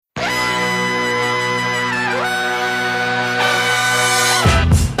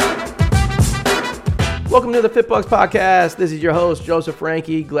Welcome to the FitBucks Podcast. This is your host, Joseph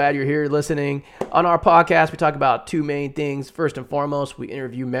Franke. Glad you're here listening. On our podcast, we talk about two main things. First and foremost, we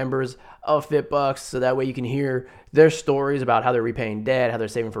interview members of FitBucks, so that way you can hear their stories about how they're repaying debt, how they're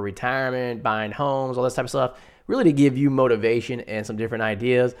saving for retirement, buying homes, all this type of stuff, really to give you motivation and some different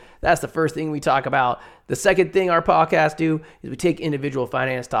ideas. That's the first thing we talk about. The second thing our podcasts do is we take individual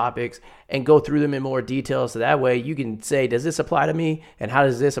finance topics and go through them in more detail, so that way you can say, does this apply to me, and how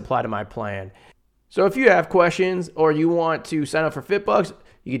does this apply to my plan? So if you have questions or you want to sign up for FitBucks,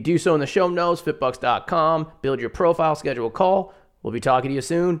 you can do so in the show notes, fitbucks.com. Build your profile, schedule a call. We'll be talking to you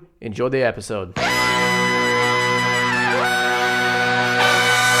soon. Enjoy the episode.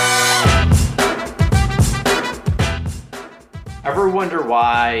 Ever wonder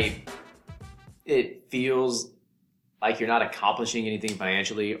why it feels like you're not accomplishing anything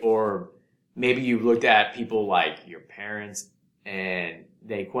financially? Or maybe you looked at people like your parents and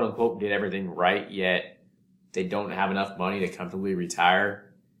they quote unquote did everything right, yet they don't have enough money to comfortably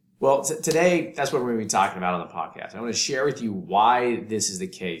retire. Well, today, that's what we're going to be talking about on the podcast. I want to share with you why this is the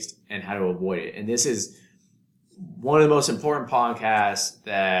case and how to avoid it. And this is one of the most important podcasts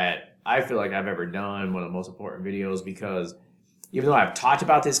that I feel like I've ever done, one of the most important videos, because even though I've talked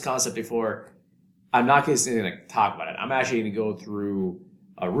about this concept before, I'm not just going to talk about it. I'm actually going to go through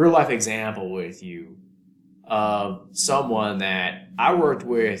a real life example with you of someone that I worked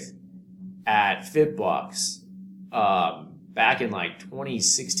with at FitBucks back in like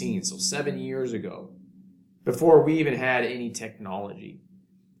 2016, so 7 years ago, before we even had any technology.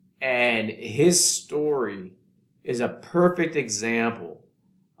 And his story is a perfect example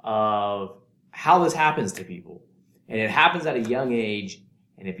of how this happens to people. And it happens at a young age,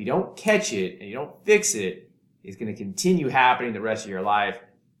 and if you don't catch it and you don't fix it, it's going to continue happening the rest of your life,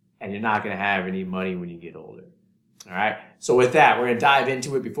 and you're not going to have any money when you get older. All right. So with that, we're going to dive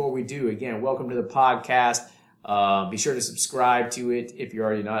into it. Before we do, again, welcome to the podcast. Be sure to subscribe to it if you're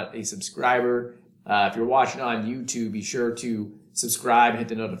already not a subscriber. If you're watching on YouTube, be sure to subscribe, hit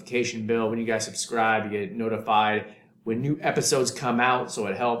the notification bell. When you guys subscribe, you get notified when new episodes come out. So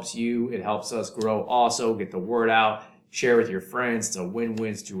it helps you. It helps us grow also. Get the word out. Share with your friends. It's a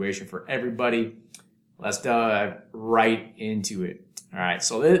win-win situation for everybody. Let's dive right into it. All right.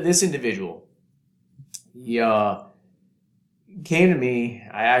 So this individual, he came to me.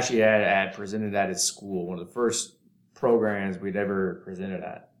 I actually had presented at his school, one of the first programs we'd ever presented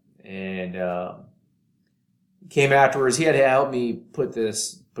at. And came afterwards. He had to help me put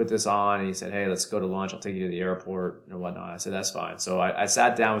this on. And he said, hey, let's go to lunch. I'll take you to the airport and whatnot. I said, that's fine. So I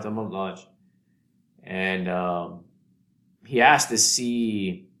sat down with him at lunch. And he asked to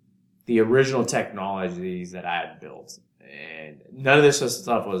see the original technologies that I had built. And none of this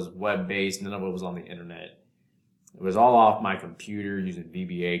stuff was web-based. None of it was on the internet. It was all off my computer using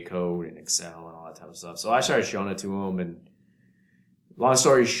VBA code and Excel and all that type of stuff. So I started showing it to him. And long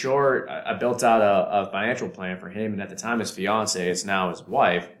story short, I built out a financial plan for him. And at the time, his fiance, it's now his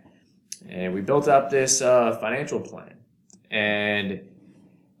wife. And we built up this financial plan. And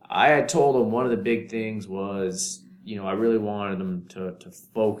I had told him one of the big things was, I really wanted him to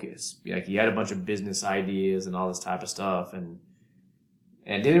focus. Like, he had a bunch of business ideas and all this type of stuff, and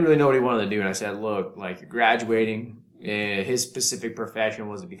didn't really know what he wanted to do. And I said, look, like, you're graduating. His specific profession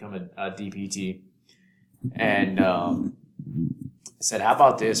was to become a DPT. And I said, how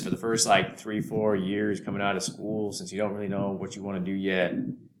about this for the first 3-4 years coming out of school, since you don't really know what you want to do yet,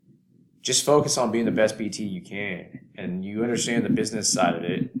 just focus on being the best PT you can. And you understand the business side of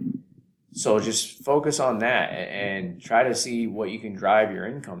it. So just focus on that and try to see what you can drive your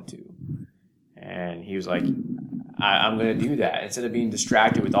income to. And he was like, I'm going to do that. Instead of being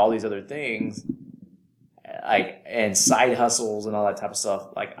distracted with all these other things, and side hustles and all that type of stuff,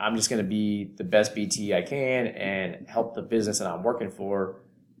 I'm just going to be the best BT I can and help the business that I'm working for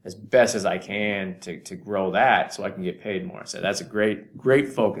as best as I can to grow that so I can get paid more. So that's a great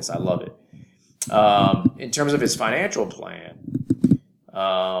focus. I love it. In terms of his financial plan,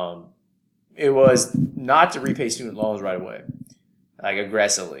 it was not to repay student loans right away,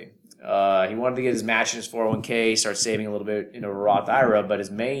 aggressively. He wanted to get his match in his 401k, start saving a little bit in a Roth IRA, but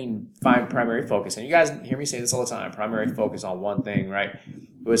his main primary focus, and you guys hear me say this all the time, primary focus on one thing, right?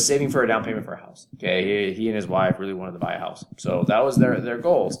 It was saving for a down payment for a house. Okay, he and his wife really wanted to buy a house. So that was their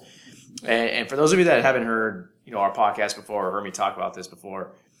goals. And for those of you that haven't heard, our podcast before or heard me talk about this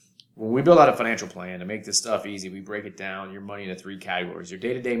before, when we build out a financial plan to make this stuff easy, we break it down, your money into 3 categories. Your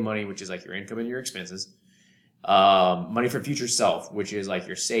day-to-day money, which is your income and your expenses. Money for future self, which is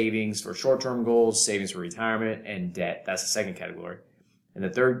your savings for short-term goals, savings for retirement, and debt. That's the second category. And the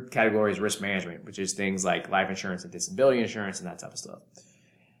third category is risk management, which is things like life insurance and disability insurance and that type of stuff.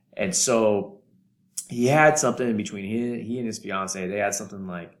 And so he had something in between he and his fiance. They had something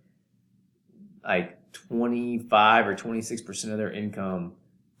like 25 or 26% of their income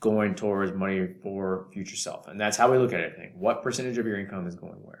going towards money for future self. And that's how we look at everything. What percentage of your income is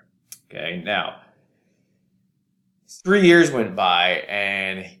going where? Okay, now 3 years went by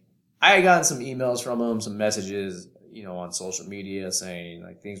and I had gotten some emails from him, some messages, on social media saying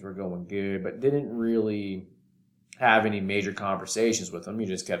like things were going good, but didn't really have any major conversations with him. He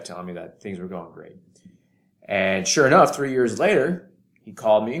just kept telling me that things were going great. And sure enough, 3 years later, he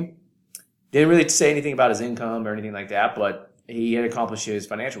called me. Didn't really say anything about his income or anything like that, but he had accomplished his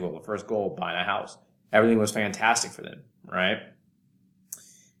financial goal, the first goal, buying a house. Everything was fantastic for them, right?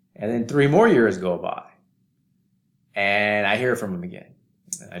 And then 3 more years go by. And I hear from him again.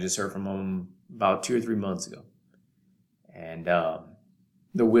 I just heard from him about 2 or 3 months ago. And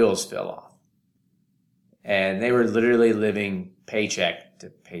the wheels fell off. And they were literally living paycheck to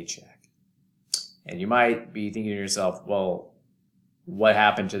paycheck. And you might be thinking to yourself, well, what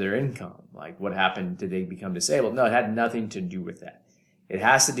happened to their income? Like, what happened? Did they become disabled? No, it had nothing to do with that. It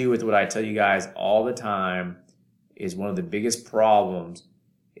has to do with what I tell you guys all the time is one of the biggest problems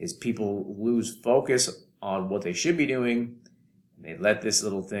is people lose focus on what they should be doing. And they let this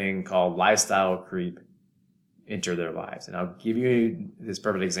little thing called lifestyle creep enter their lives. And I'll give you this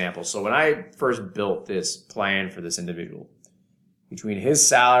perfect example. So when I first built this plan for this individual, between his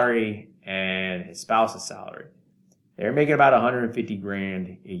salary and his spouse's salary, they're making about 150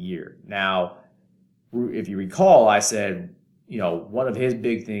 grand a year. Now, if you recall, I said, one of his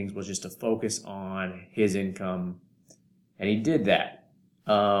big things was just to focus on his income, and he did that.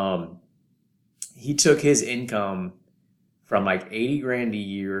 He took his income from like 80 grand a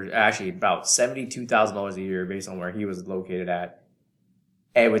year, actually about $72,000 a year based on where he was located at.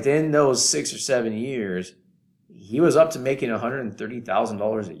 And within those 6 or 7 years, he was up to making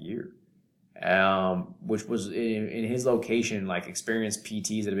 $130,000 a year. Which was in his location, like experienced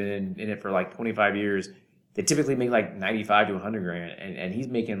PTs that have been in it for like 25 years. They typically make like 95 to 100 grand, and he's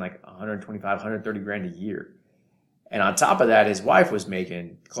making like 125, 130 grand a year. And on top of that, his wife was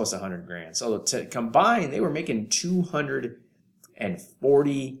making close to 100 grand. So to combine, they were making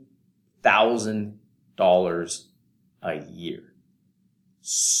 $240,000 a year.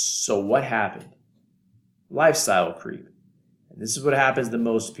 So what happened? Lifestyle creep. And this is what happens to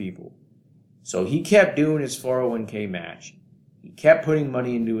most people. So he kept doing his 401k match. He kept putting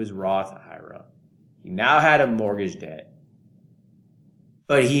money into his Roth IRA. He now had a mortgage debt.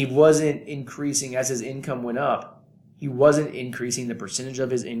 But he wasn't increasing, as his income went up, he wasn't increasing the percentage of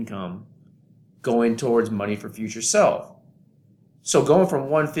his income going towards money for future self. So going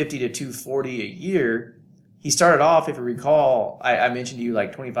from 150 to 240 a year, he started off, if you recall, I mentioned to you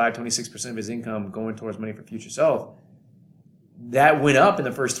like 25, 26% of his income going towards money for future self. That went up in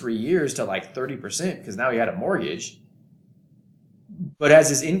the first 3 years to like 30% because now he had a mortgage. But as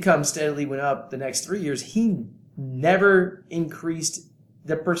his income steadily went up the next 3 years, he never increased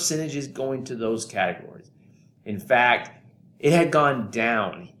the percentages going to those categories. In fact, it had gone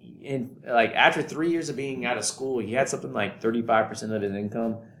down. Like after 3 years of being out of school, he had something like 35% of his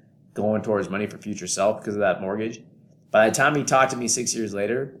income going towards money for future self because of that mortgage. By the time he talked to me 6 years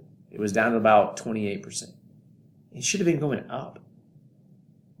later, it was down to about 28%. It should have been going up.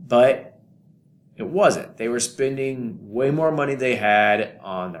 But it wasn't. They were spending way more money they had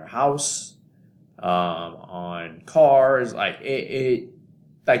on their house, on cars. Like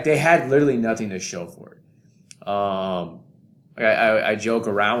like they had literally nothing to show for it. I joke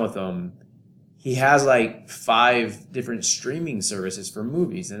around with him. He has like 5 different streaming services for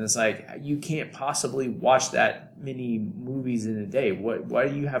movies, and it's like you can't possibly watch that many movies in a day. Why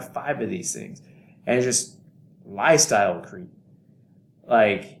do you have 5 of these things? And it's just lifestyle creep.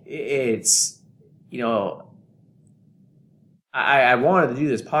 Like it's, I wanted to do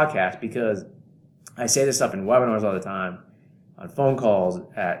this podcast because I say this stuff in webinars all the time, on phone calls,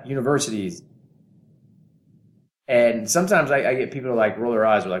 at universities. And sometimes I get people to like roll their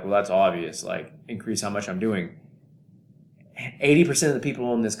eyes. They're like, well, that's obvious. Like, increase how much I'm doing. 80% of the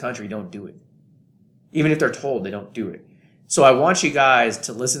people in this country don't do it. Even if they're told, they don't do it. So I want you guys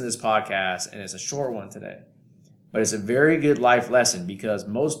to listen to this podcast, and it's a short one today. But it's a very good life lesson because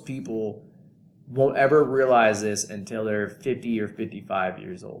most people won't ever realize this until they're 50 or 55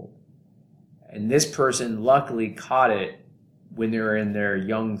 years old. And this person luckily caught it when they were in their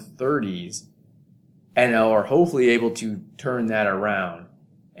young 30s and are hopefully able to turn that around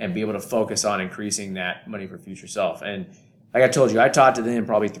and be able to focus on increasing that money for future self. And like I told you, I talked to them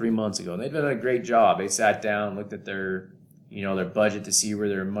probably 3 months ago, and they've done a great job. They sat down, looked at their budget to see where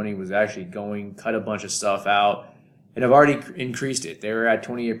their money was actually going, cut a bunch of stuff out. and have already increased it. They were at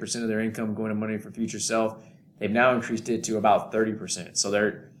 28% of their income going to money for future self. They've now increased it to about 30%. So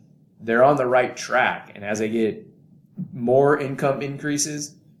they're on the right track. And as they get more income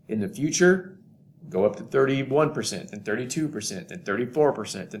increases in the future, go up to 31%, then 32%, then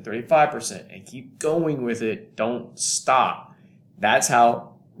 34%, then 35%, and keep going with it. Don't stop. That's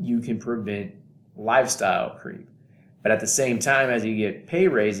how you can prevent lifestyle creep. But at the same time, as you get pay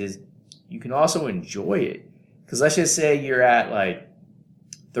raises, you can also enjoy it. Because let's just say you're at like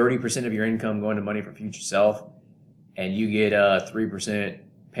 30% of your income going to money for future self, and you get a 3%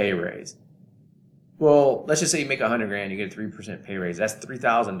 pay raise. Well, let's just say you make $100,000, you get a 3% pay raise. That's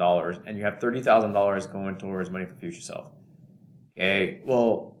 $3,000, and you have $30,000 going towards money for future self. Okay,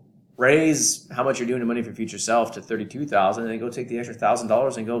 well, raise how much you're doing to money for future self to $32,000, and then go take the extra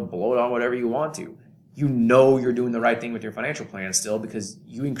 $1,000 and go blow it on whatever you want to. You know you're doing the right thing with your financial plan still because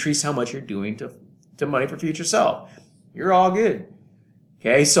you increase how much you're doing to money for future self. You're all good.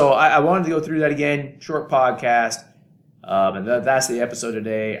 Okay, so I wanted to go through that again. Short podcast. And that's the episode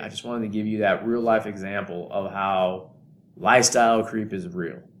today. I just wanted to give you that real life example of how lifestyle creep is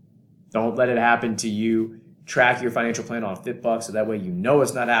real. Don't let it happen to you. Track your financial plan on Fitbucks so that way you know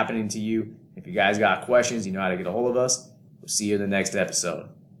it's not happening to you. If you guys got questions, you know how to get a hold of us. We'll see you in the next episode.